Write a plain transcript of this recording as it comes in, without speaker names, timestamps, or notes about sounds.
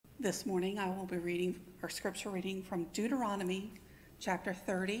This morning I will be reading our scripture reading from Deuteronomy chapter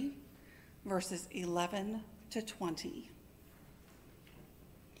 30, verses 11 to 20.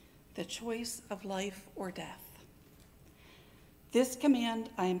 The choice of life or death. This command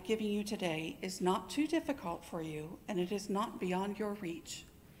I am giving you today is not too difficult for you, and it is not beyond your reach.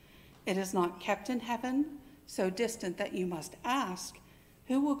 It is not kept in heaven, so distant that you must ask,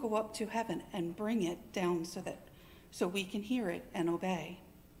 who will go up to heaven and bring it down so we can hear it and obey?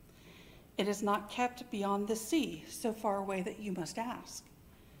 It is not kept beyond the sea, so far away that you must ask,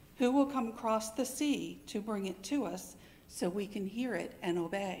 who will come across the sea to bring it to us so we can hear it and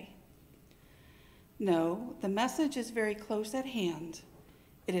obey? No, the message is very close at hand.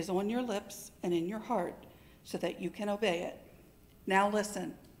 It is on your lips and in your heart so that you can obey it. Now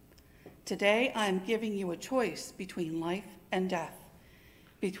listen. Today I am giving you a choice between life and death,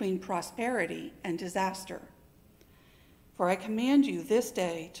 between prosperity and disaster. For I command you this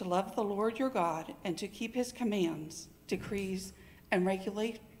day to love the Lord your God and to keep his commands, decrees, and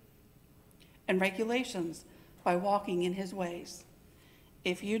regulations by walking in his ways.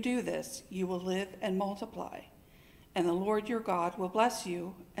 If you do this, you will live and multiply, and the Lord your God will bless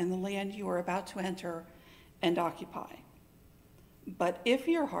you and the land you are about to enter and occupy. But if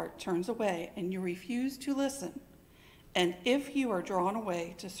your heart turns away and you refuse to listen, and if you are drawn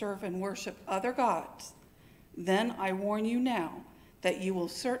away to serve and worship other gods, then I warn you now that you will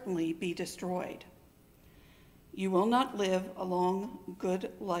certainly be destroyed. You will not live a long, good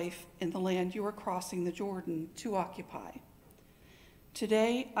life in the land you are crossing the Jordan to occupy.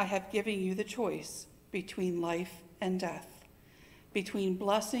 Today I have given you the choice between life and death, between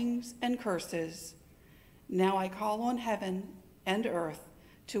blessings and curses. Now I call on heaven and earth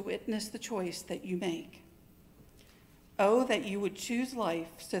to witness the choice that you make. Oh, that you would choose life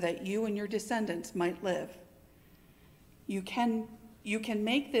so that you and your descendants might live. You can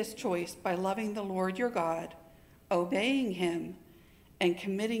make this choice by loving the Lord your God, obeying him, and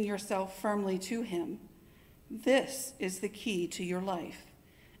committing yourself firmly to him. This is the key to your life.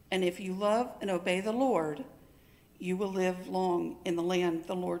 And if you love and obey the Lord, you will live long in the land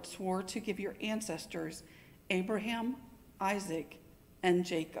the Lord swore to give your ancestors, Abraham, Isaac, and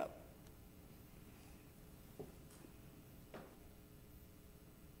Jacob.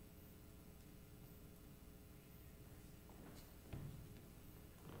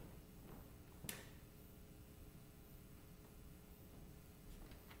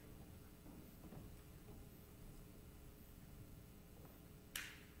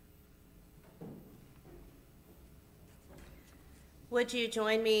 Would you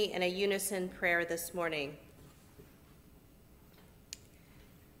join me in a unison prayer this morning?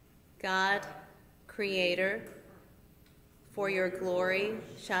 God, Creator, for your glory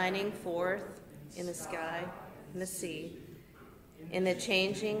shining forth in the sky and the sea, in the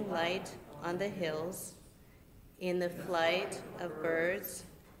changing light on the hills, in the flight of birds,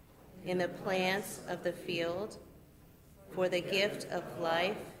 in the plants of the field, for the gift of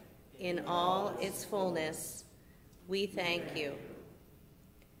life in all its fullness, we thank you.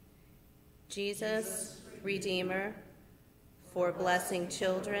 Jesus, Redeemer, for blessing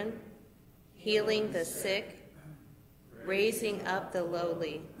children, healing the sick, raising up the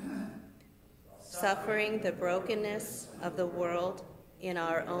lowly, suffering the brokenness of the world in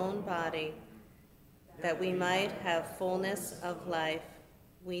our own body, that we might have fullness of life,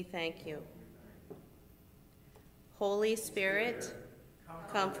 we thank you. Holy Spirit,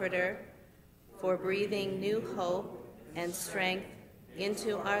 Comforter, for breathing new hope and strength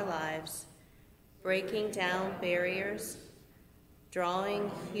into our lives, breaking down barriers, drawing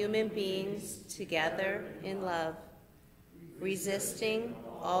human beings together in love, resisting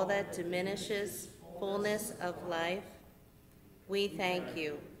all that diminishes fullness of life, we thank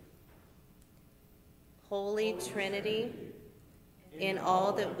you. Holy Trinity, in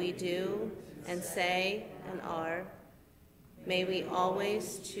all that we do and say and are, may we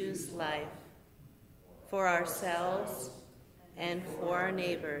always choose life for ourselves and for our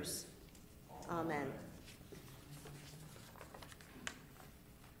neighbors. Amen.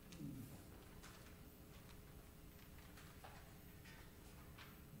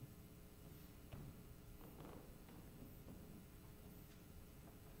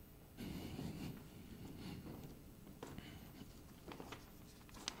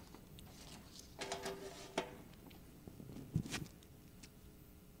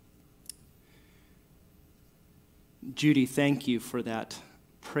 Judy, thank you for that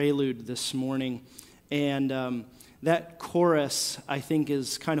prelude this morning. And that chorus, I think,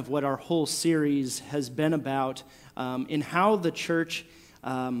 is kind of what our whole series has been about, in how the church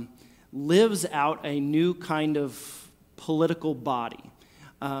lives out a new kind of political body.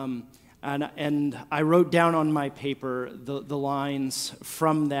 And I wrote down on my paper the lines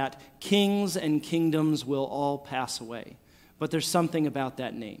from that: kings and kingdoms will all pass away. But there's something about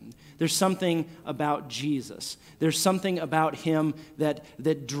that name. There's something about Jesus. There's something about him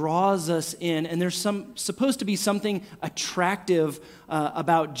that draws us in. And there's supposed to be something attractive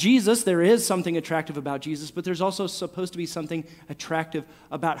about Jesus. There is something attractive about Jesus, but there's also supposed to be something attractive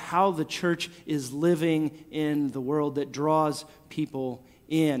about how the church is living in the world that draws people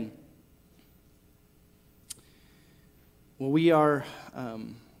in. Well, we are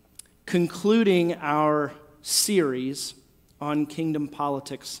concluding our series on kingdom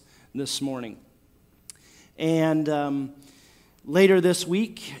politics this morning. And later this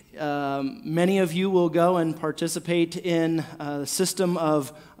week, many of you will go and participate in a system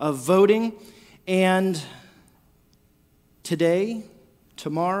of voting. And today,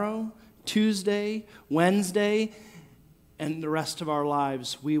 tomorrow, Tuesday, Wednesday, and the rest of our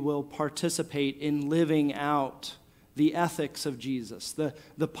lives, we will participate in living out the ethics of Jesus,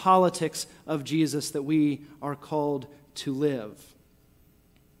 the politics of Jesus that we are called to live.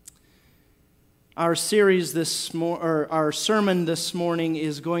 Our series our sermon this morning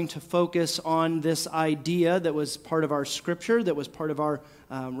is going to focus on this idea that was part of our scripture, that was part of our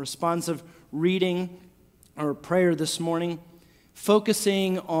responsive reading or prayer this morning,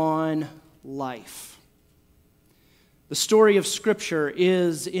 focusing on life. The story of Scripture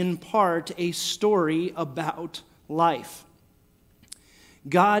is in part a story about life.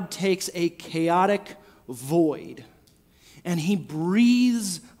 God takes a chaotic void and he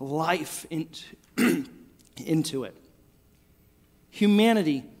breathes life into it.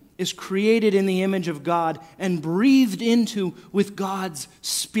 Humanity is created in the image of God and breathed into with God's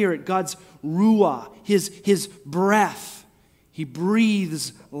Spirit, God's ruah, his breath. He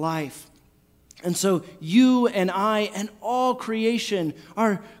breathes life. And so you and I and all creation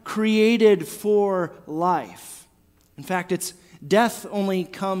are created for life. In fact, death only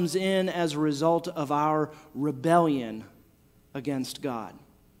comes in as a result of our rebellion against God.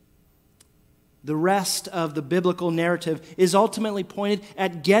 The rest of the biblical narrative is ultimately pointed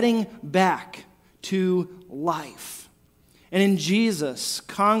at getting back to life. And in Jesus,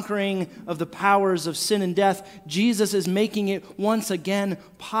 conquering of the powers of sin and death, Jesus is making it once again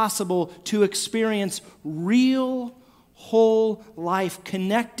possible to experience real, whole life,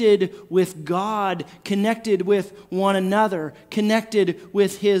 connected with God, connected with one another, connected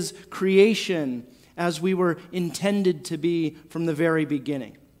with his creation, as we were intended to be from the very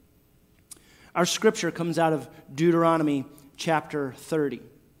beginning. Our scripture comes out of Deuteronomy chapter 30.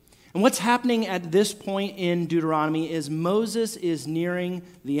 And what's happening at this point in Deuteronomy is Moses is nearing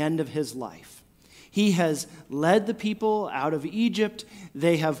the end of his life. He has led the people out of Egypt.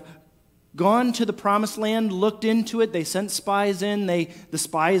 They have gone to the promised land, looked into it. They sent spies in. The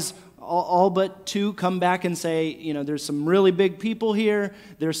spies, all but two, come back and say, there's some really big people here.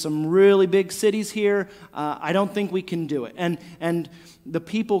 There's some really big cities here. I don't think we can do it. And the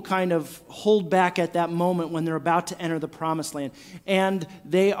people kind of hold back at that moment when they're about to enter the promised land. And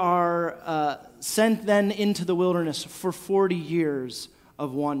they are sent then into the wilderness for 40 years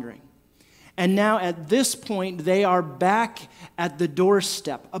of wandering. And now at this point, they are back at the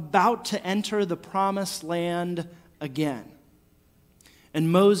doorstep, about to enter the promised land again.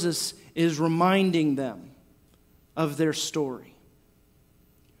 And Moses is reminding them of their story,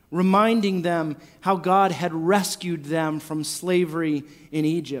 reminding them how God had rescued them from slavery in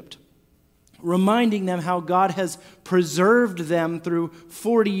Egypt, reminding them how God has preserved them through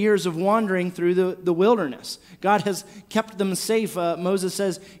 40 years of wandering through the wilderness. God has kept them safe. Moses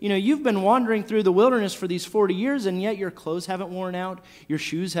says, you've been wandering through the wilderness for these 40 years, and yet your clothes haven't worn out, your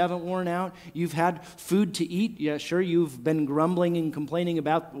shoes haven't worn out, you've had food to eat. Yeah, sure, you've been grumbling and complaining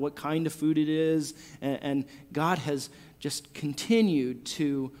about what kind of food it is, and God has just continued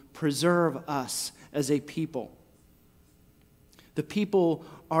to preserve us as a people. The people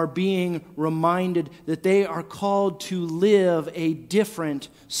are being reminded that they are called to live a different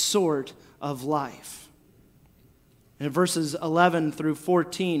sort of life. In verses 11 through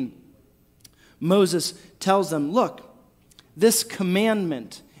 14, Moses tells them, look, this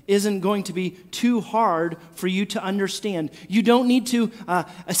commandment isn't going to be too hard for you to understand. You don't need to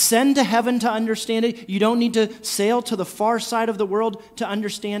ascend to heaven to understand it. You don't need to sail to the far side of the world to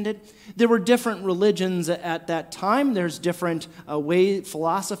understand it. There were different religions at that time. There's different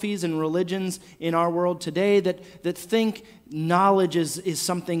philosophies and religions in our world today that think knowledge is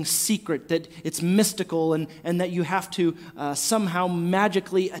something secret, that it's mystical, and that you have to somehow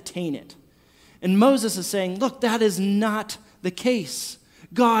magically attain it. And Moses is saying, look, that is not the case.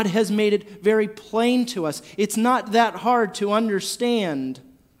 God has made it very plain to us. It's not that hard to understand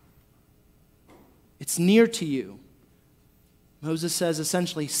It's near to you. Moses says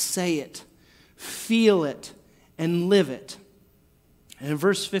essentially, say it, feel it, and live it. And in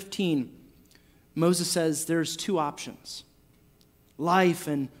verse 15, Moses says there's two options: life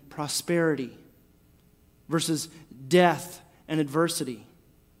and prosperity versus death and adversity.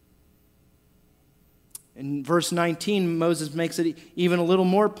 In verse 19, Moses makes it even a little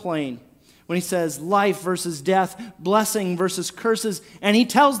more plain when he says life versus death, blessing versus curses, and he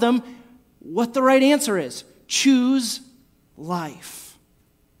tells them what the right answer is. Choose life.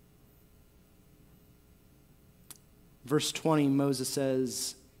 Verse 20, Moses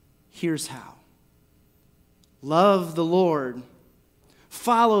says, here's how. Love the Lord.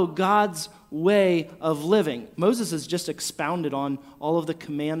 Follow God's way of living. Moses has just expounded on all of the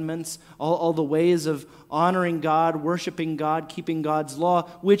commandments, all the ways of honoring God, worshiping God, keeping God's law,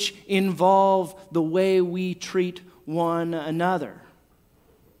 which involve the way we treat one another.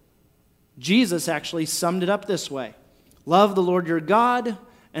 Jesus actually summed it up this way: love the Lord your God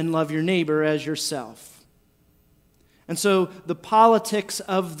and love your neighbor as yourself. And so the politics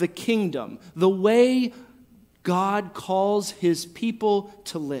of the kingdom, the way God calls his people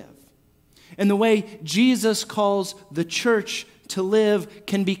to live, and the way Jesus calls the church to live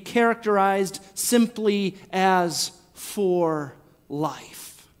can be characterized simply as for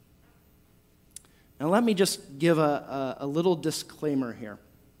life. Now let me just give a little disclaimer here.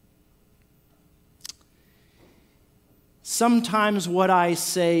 Sometimes what I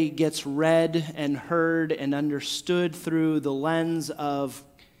say gets read and heard and understood through the lens of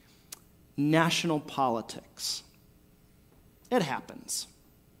national politics. It happens.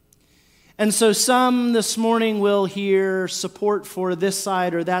 And so some this morning will hear support for this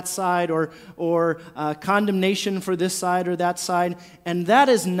side or that side, or condemnation for this side or that side, and that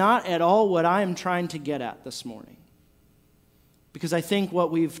is not at all what I am trying to get at this morning. Because I think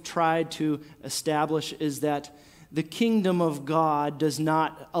what we've tried to establish is that the kingdom of God does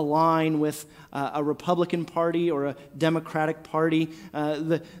not align with a Republican Party or a Democratic Party.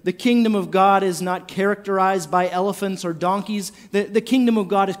 The kingdom of God is not characterized by elephants or donkeys. The kingdom of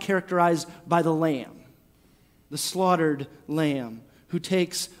God is characterized by the Lamb, the slaughtered Lamb, who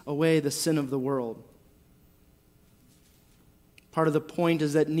takes away the sin of the world. Part of the point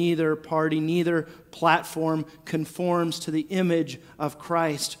is that neither party, neither platform conforms to the image of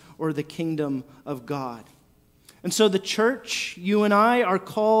Christ or the kingdom of God. And so the church, you and I, are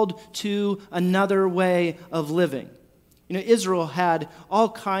called to another way of living. You know, Israel had all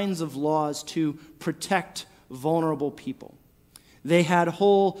kinds of laws to protect vulnerable people. They had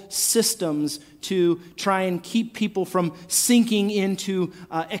whole systems to try and keep people from sinking into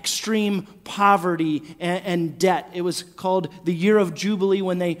extreme poverty and debt. It was called the Year of Jubilee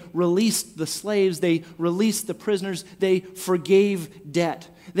when they released the slaves, they released the prisoners, they forgave debt.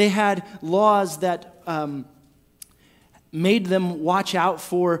 They had laws that made them watch out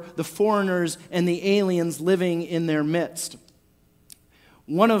for the foreigners and the aliens living in their midst.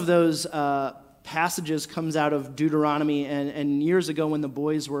 One of those passages comes out of Deuteronomy, and years ago when the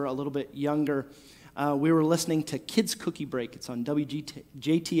boys were a little bit younger, we were listening to Kids Cookie Break. It's on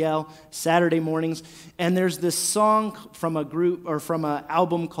WJTL Saturday mornings, and there's this song from a group or from an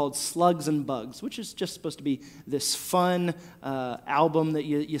album called Slugs and Bugs, which is just supposed to be this fun album that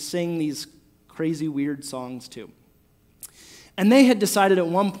you sing these crazy, weird songs to. And they had decided at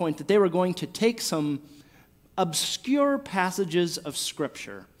one point that they were going to take some obscure passages of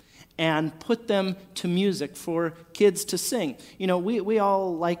Scripture and put them to music for kids to sing. You know, we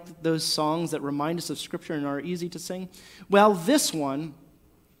all like those songs that remind us of Scripture and are easy to sing. Well, this one,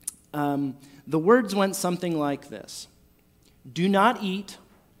 the words went something like this: do not eat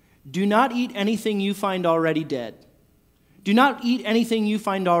anything you find already dead. Do not eat anything you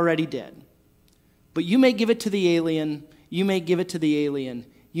find already dead. But you may give it to the alien. You may give it to the alien.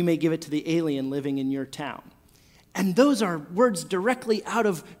 You may give it to the alien living in your town. And those are words directly out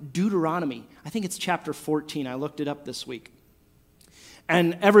of Deuteronomy. I think it's chapter 14. I looked it up this week.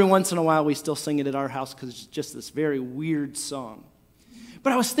 And every once in a while we still sing it at our house because it's just this very weird song.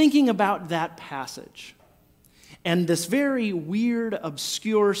 But I was thinking about that passage and this very weird,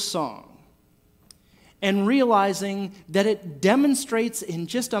 obscure song, and realizing that it demonstrates in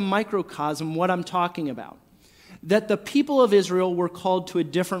just a microcosm what I'm talking about. That the people of Israel were called to a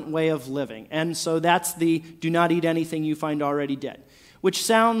different way of living. And so that's the do not eat anything you find already dead, which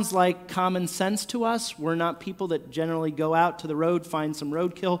sounds like common sense to us. We're not people that generally go out to the road, find some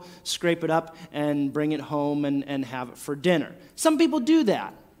roadkill, scrape it up, and bring it home and have it for dinner. Some people do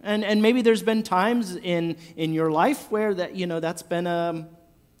that. And maybe there's been times in your life where that's been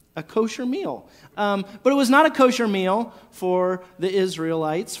a kosher meal. But it was not a kosher meal for the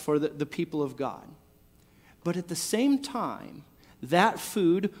Israelites, for the people of God. But at the same time, that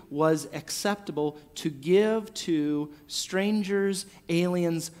food was acceptable to give to strangers,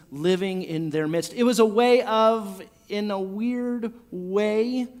 aliens living in their midst. It was a way of, in a weird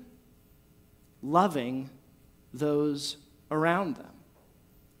way, loving those around them.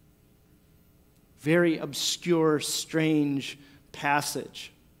 Very obscure, strange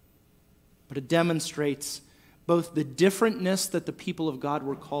passage. But it demonstrates both the differentness that the people of God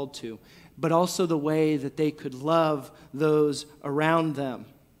were called to, but also the way that they could love those around them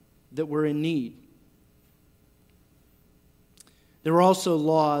that were in need. There were also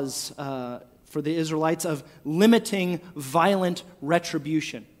laws for the Israelites of limiting violent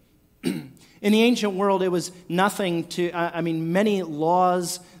retribution. In the ancient world, it was nothing to, many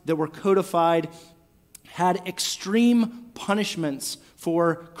laws that were codified had extreme punishments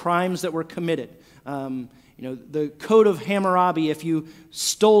for crimes that were committed. The Code of Hammurabi, if you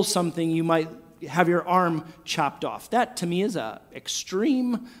stole something, you might have your arm chopped off. That, to me, is an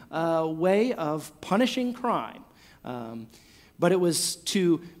extreme way of punishing crime. But it was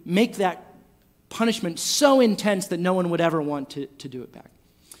to make that punishment so intense that no one would ever want to do it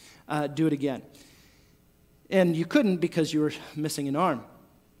back, do it again. And you couldn't because you were missing an arm.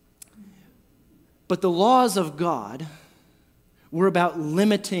 But the laws of God were about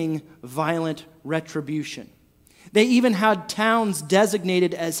limiting violent retribution. They even had towns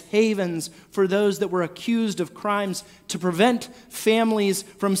designated as havens for those that were accused of crimes to prevent families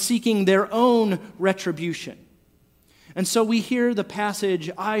from seeking their own retribution. And so we hear the passage,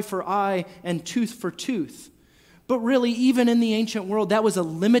 eye for eye and tooth for tooth. But really, even in the ancient world, that was a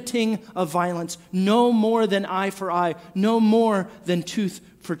limiting of violence. No more than eye for eye, no more than tooth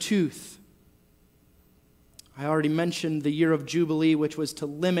for tooth. I already mentioned the year of Jubilee, which was to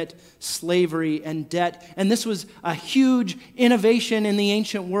limit slavery and debt. And this was a huge innovation in the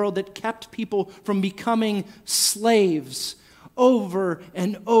ancient world that kept people from becoming slaves over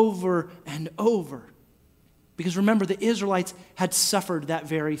and over and over. Because remember, the Israelites had suffered that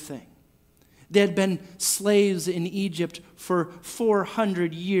very thing. They had been slaves in Egypt for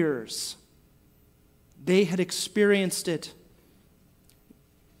 400 years. They had experienced it.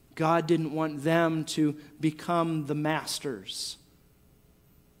 God didn't want them to become the masters.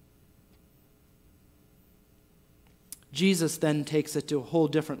 Jesus then takes it to a whole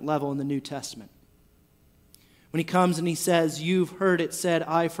different level in the New Testament. When he comes and he says, "You've heard it said,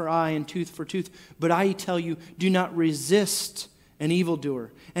 eye for eye and tooth for tooth, but I tell you, do not resist an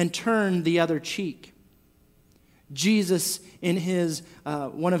evildoer and turn the other cheek." Jesus, in his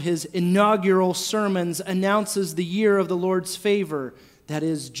one of his inaugural sermons, announces the year of the Lord's favor, that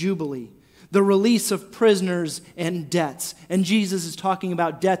is Jubilee, the release of prisoners and debts. And Jesus is talking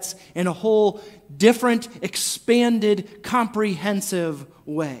about debts in a whole different, expanded, comprehensive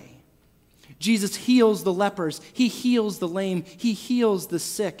way. Jesus heals the lepers. He heals the lame. He heals the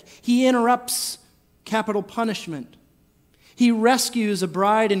sick. He interrupts capital punishment. He rescues a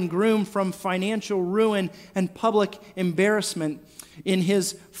bride and groom from financial ruin and public embarrassment in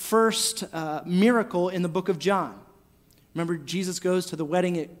his first miracle in the book of John. Remember, Jesus goes to the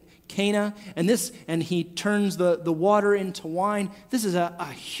wedding at Cana, and he turns the water into wine. This is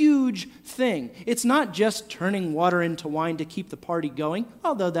a huge thing. It's not just turning water into wine to keep the party going,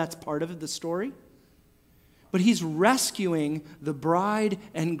 although that's part of the story. But he's rescuing the bride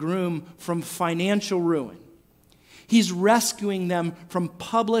and groom from financial ruin. He's rescuing them from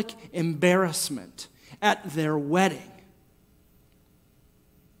public embarrassment at their wedding.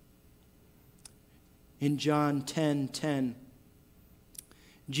 In John 10:10,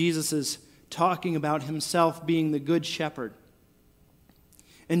 Jesus is talking about himself being the good shepherd.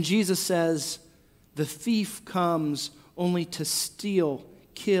 And Jesus says, "The thief comes only to steal,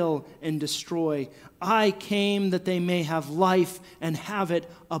 kill, and destroy. I came that they may have life and have it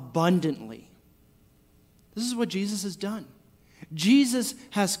abundantly." This is what Jesus has done. Jesus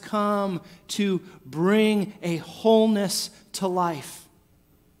has come to bring a wholeness to life,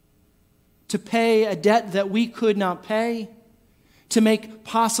 to pay a debt that we could not pay, to make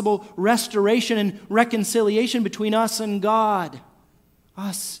possible restoration and reconciliation between us and God,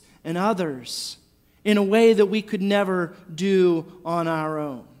 us and others, in a way that we could never do on our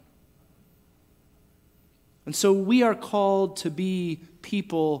own. And so we are called to be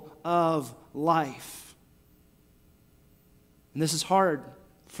people of life. And this is hard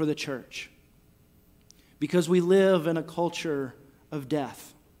for the church because we live in a culture of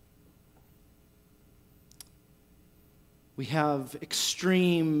death. We have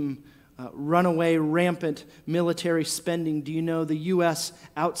extreme, runaway, rampant military spending. Do you know the U.S.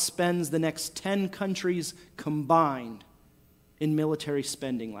 outspends the next 10 countries combined in military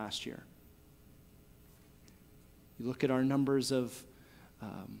spending last year? You look at our numbers of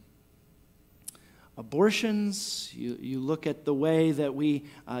abortions. You look at the way that we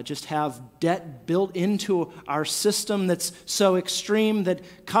just have debt built into our system that's so extreme that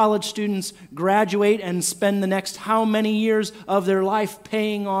college students graduate and spend the next how many years of their life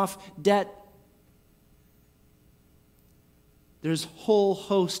paying off debt. There's a whole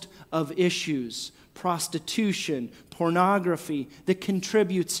host of issues, prostitution, pornography, that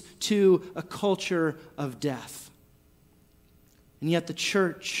contributes to a culture of death. And yet the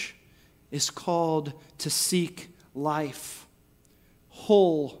church is called to seek life,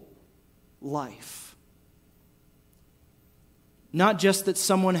 whole life. Not just that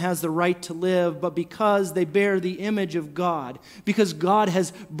someone has the right to live, but because they bear the image of God, because God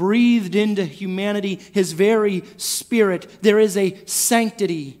has breathed into humanity His very Spirit, there is a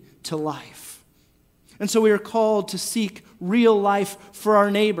sanctity to life. And so we are called to seek real life for our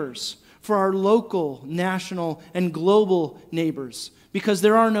neighbors, for our local, national, and global neighbors, because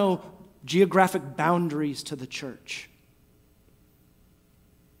there are no geographic boundaries to the church.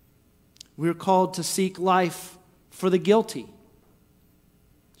 We're called to seek life for the guilty.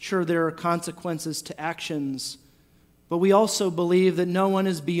 Sure, there are consequences to actions, but we also believe that no one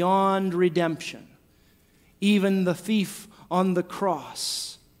is beyond redemption. Even the thief on the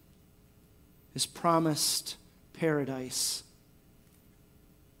cross is promised paradise.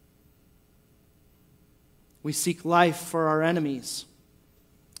 We seek life for our enemies.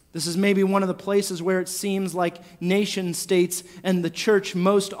 This is maybe one of the places where it seems like nation states and the church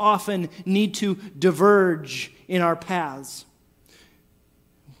most often need to diverge in our paths.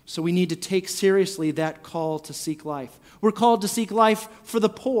 So we need to take seriously that call to seek life. We're called to seek life for the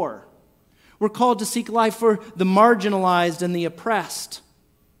poor. We're called to seek life for the marginalized and the oppressed.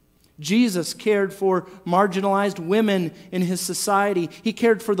 Jesus cared for marginalized women in His society. He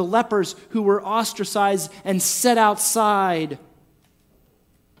cared for the lepers who were ostracized and set outside.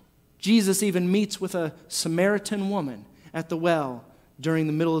 Jesus even meets with a Samaritan woman at the well during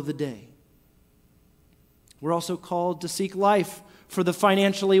the middle of the day. We're also called to seek life for the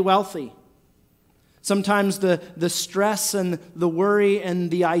financially wealthy. Sometimes the stress and the worry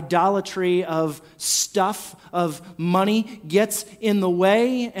and the idolatry of stuff, of money, gets in the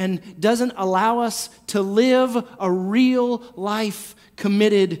way and doesn't allow us to live a real life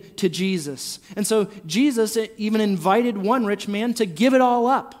committed to Jesus. And so Jesus even invited one rich man to give it all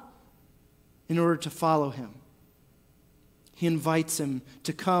up in order to follow Him. He invites him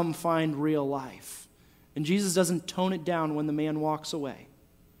to come find real life. And Jesus doesn't tone it down when the man walks away.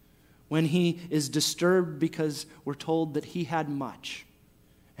 When he is disturbed because we're told that he had much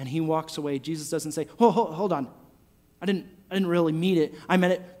and he walks away, Jesus doesn't say, "Oh, hold on. I didn't really mean it. I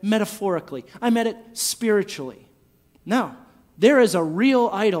meant it metaphorically. I meant it spiritually." No. There is a real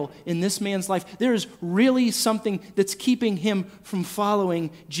idol in this man's life. There is really something that's keeping him from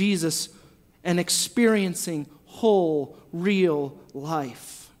following Jesus and experiencing whole, real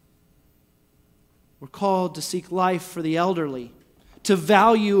life. We're called to seek life for the elderly, to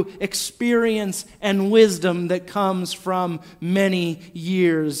value experience and wisdom that comes from many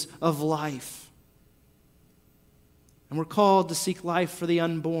years of life. And we're called to seek life for the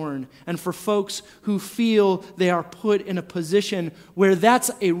unborn and for folks who feel they are put in a position where that's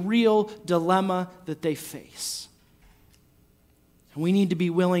a real dilemma that they face. And we need to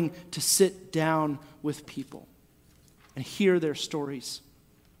be willing to sit down with people and hear their stories,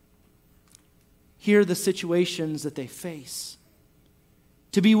 hear the situations that they face,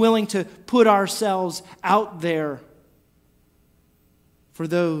 to be willing to put ourselves out there for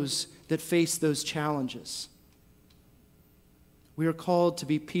those that face those challenges. We are called to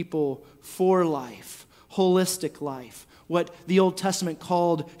be people for life, holistic life, what the Old Testament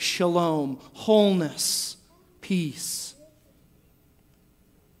called shalom, wholeness, peace.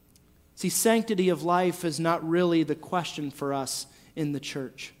 See, sanctity of life is not really the question for us in the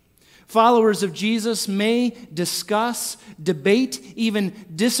church. Followers of Jesus may discuss, debate, even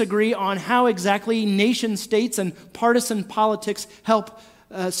disagree on how exactly nation states and partisan politics help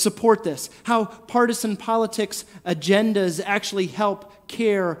support this, how partisan politics agendas actually help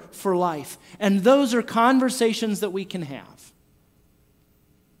care for life. And those are conversations that we can have.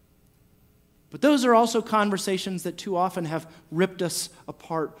 But those are also conversations that too often have ripped us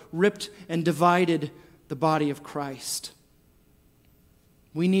apart, ripped and divided the body of Christ.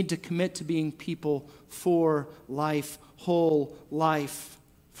 We need to commit to being people for life, whole life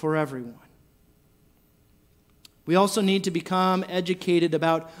for everyone. We also need to become educated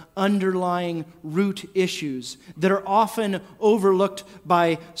about underlying root issues that are often overlooked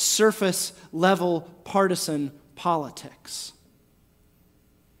by surface-level partisan politics.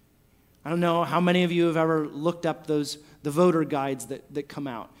 I don't know how many of you have ever looked up the voter guides that come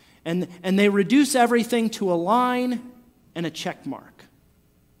out. And they reduce everything to a line and a check mark.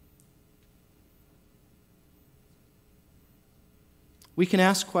 We can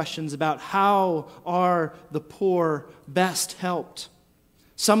ask questions about how are the poor best helped.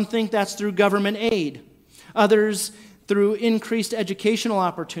 Some think that's through government aid. Others through increased educational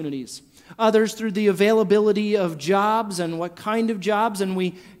opportunities. Others through the availability of jobs and what kind of jobs. And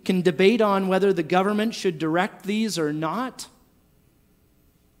we can debate on whether the government should direct these or not.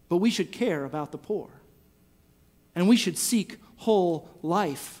 But we should care about the poor. And we should seek whole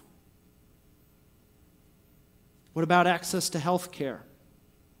life. What about access to health care?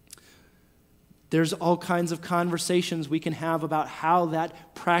 There's all kinds of conversations we can have about how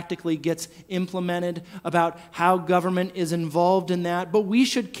that practically gets implemented, about how government is involved in that, but we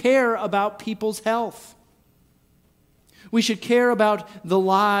should care about people's health. We should care about the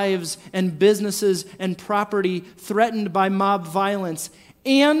lives and businesses and property threatened by mob violence,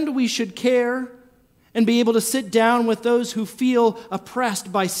 and we should care and be able to sit down with those who feel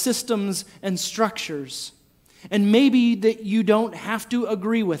oppressed by systems and structures. And maybe that you don't have to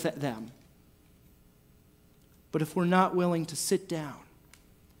agree with them. But if we're not willing to sit down,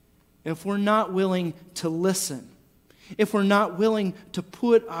 if we're not willing to listen, if we're not willing to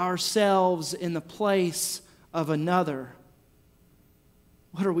put ourselves in the place of another,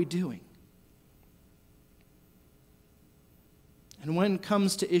 what are we doing? And when it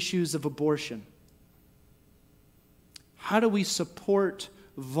comes to issues of abortion, how do we support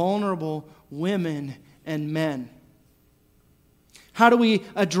vulnerable women and men? How do we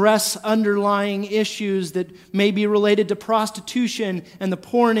address underlying issues that may be related to prostitution and the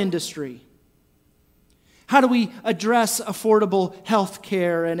porn industry? How do we address affordable health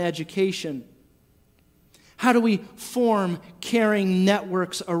care and education? How do we form caring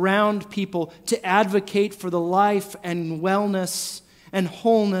networks around people to advocate for the life and wellness and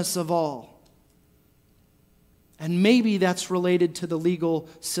wholeness of all? And maybe that's related to the legal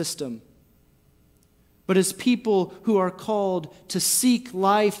system. But as people who are called to seek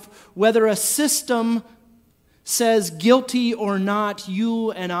life, whether a system says guilty or not,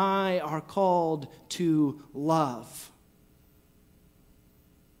 you and I are called to love.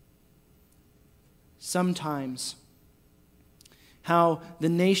 Sometimes, how the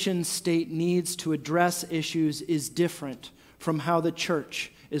nation state needs to address issues is different from how the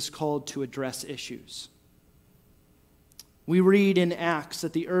church is called to address issues. We read in Acts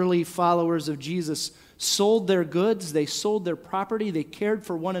that the early followers of Jesus sold their goods, they sold their property, they cared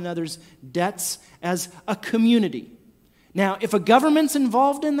for one another's debts as a community. Now, if a government's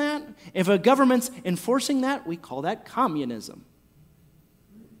involved in that, if a government's enforcing that, we call that communism.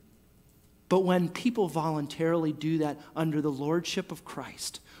 But when people voluntarily do that under the lordship of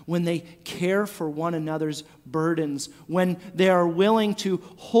Christ, when they care for one another's burdens, when they are willing to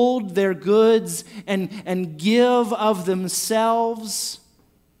hold their goods and give of themselves,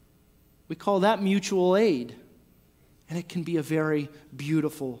 we call that mutual aid. And it can be a very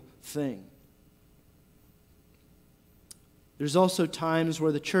beautiful thing. There's also times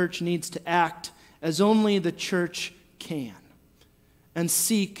where the church needs to act as only the church can and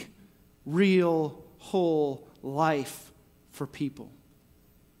seek real, whole life for people.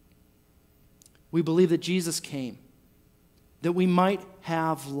 We believe that Jesus came that we might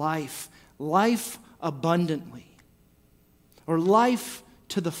have life, life abundantly, or life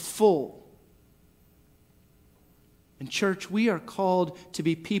to the full. In church, we are called to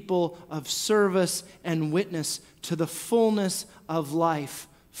be people of service and witness to the fullness of life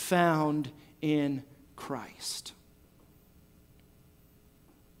found in Christ.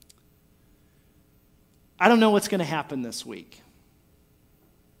 I don't know what's going to happen this week.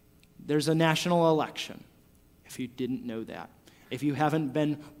 There's a national election, if you didn't know that. If you haven't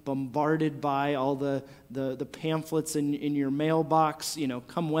been bombarded by all the pamphlets in your mailbox,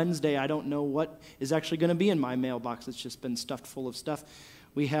 come Wednesday, I don't know what is actually going to be in my mailbox. It's just been stuffed full of stuff.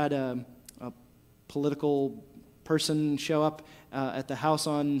 We had a political person show up at the house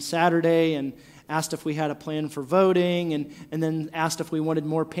on Saturday and asked if we had a plan for voting, and then asked if we wanted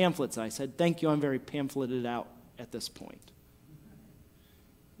more pamphlets. I said, thank you, I'm very pamphleted out at this point.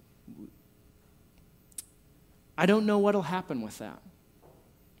 I don't know what will happen with that.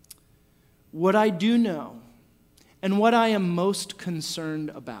 What I do know, and what I am most concerned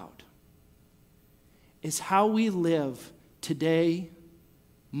about, is how we live today,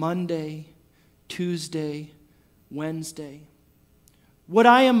 Monday, Tuesday, Wednesday. What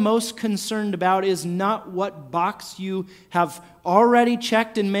I am most concerned about is not what box you have already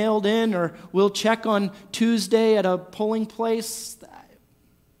checked and mailed in or will check on Tuesday at a polling place.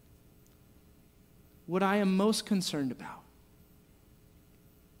 what I am most concerned about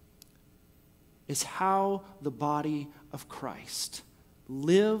is how the body of Christ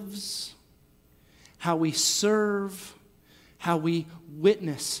lives, how we serve, how we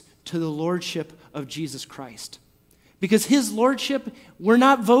witness to the lordship of Jesus Christ. Because his lordship, we're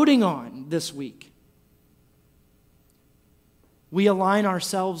not voting on this week. We align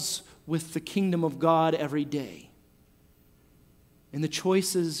ourselves with the kingdom of God every day. In the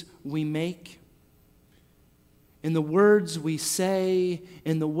choices we make, in the words we say,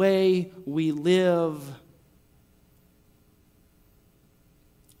 in the way we live.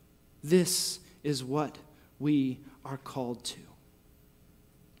 This is what we are called to.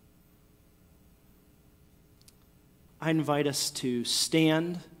 I invite us to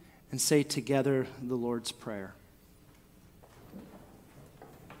stand and say together the Lord's Prayer.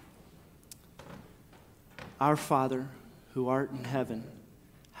 Our Father, who art in heaven,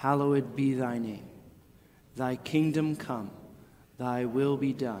 hallowed be thy name. Thy kingdom come, thy will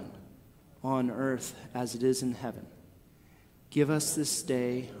be done, on earth as it is in heaven. Give us this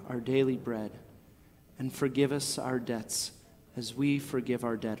day our daily bread, and forgive us our debts as we forgive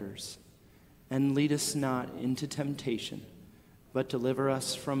our debtors. And lead us not into temptation, but deliver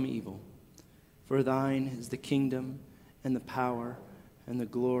us from evil. For thine is the kingdom and the power and the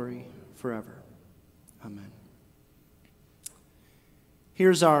glory forever. Amen.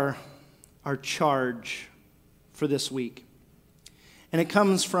 Here's our charge for this week. And it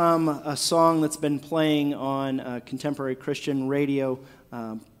comes from a song that's been playing on contemporary Christian radio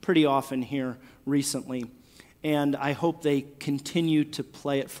pretty often here recently. And I hope they continue to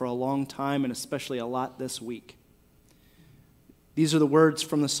play it for a long time, and especially a lot this week. These are the words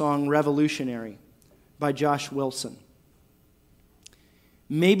from the song Revolutionary by Josh Wilson.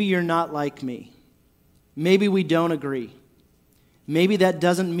 Maybe you're not like me. Maybe we don't agree. Maybe that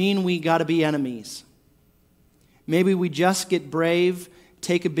doesn't mean we got to be enemies. Maybe we just get brave,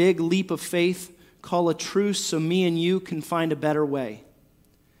 take a big leap of faith, call a truce so me and you can find a better way.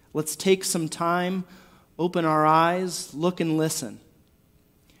 Let's take some time, open our eyes, look and listen.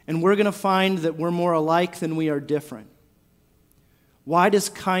 And we're going to find that we're more alike than we are different. Why does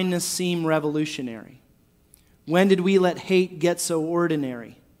kindness seem revolutionary? When did we let hate get so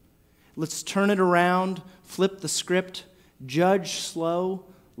ordinary? Let's turn it around, flip the script, judge slow,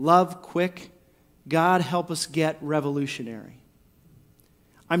 love quick. God help us get revolutionary.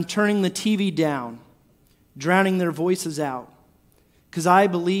 I'm turning the TV down, drowning their voices out, because I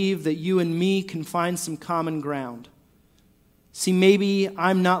believe that you and me can find some common ground. See, maybe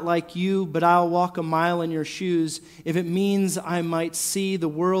I'm not like you, but I'll walk a mile in your shoes if it means I might see the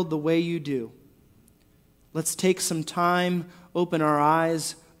world the way you do. Let's take some time, open our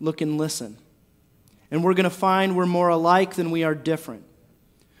eyes, look and listen. And we're going to find we're more alike than we are different.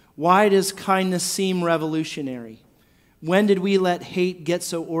 Why does kindness seem revolutionary? When did we let hate get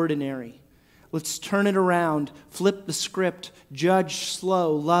so ordinary? Let's turn it around, flip the script, judge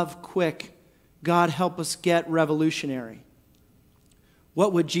slow, love quick. God help us get revolutionary.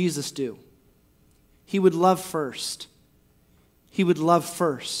 What would Jesus do? He would love first. He would love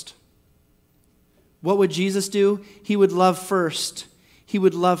first. What would Jesus do? He would love first. He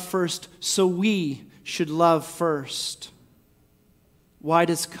would love first, so we should love first. Why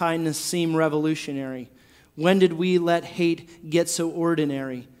does kindness seem revolutionary? When did we let hate get so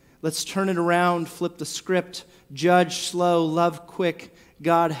ordinary? Let's turn it around, flip the script, judge slow, love quick.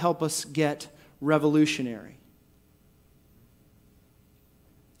 God help us get revolutionary.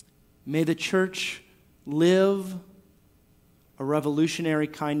 May the church live a revolutionary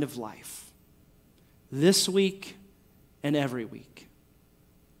kind of life this week and every week.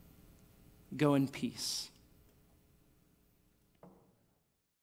 Go in peace.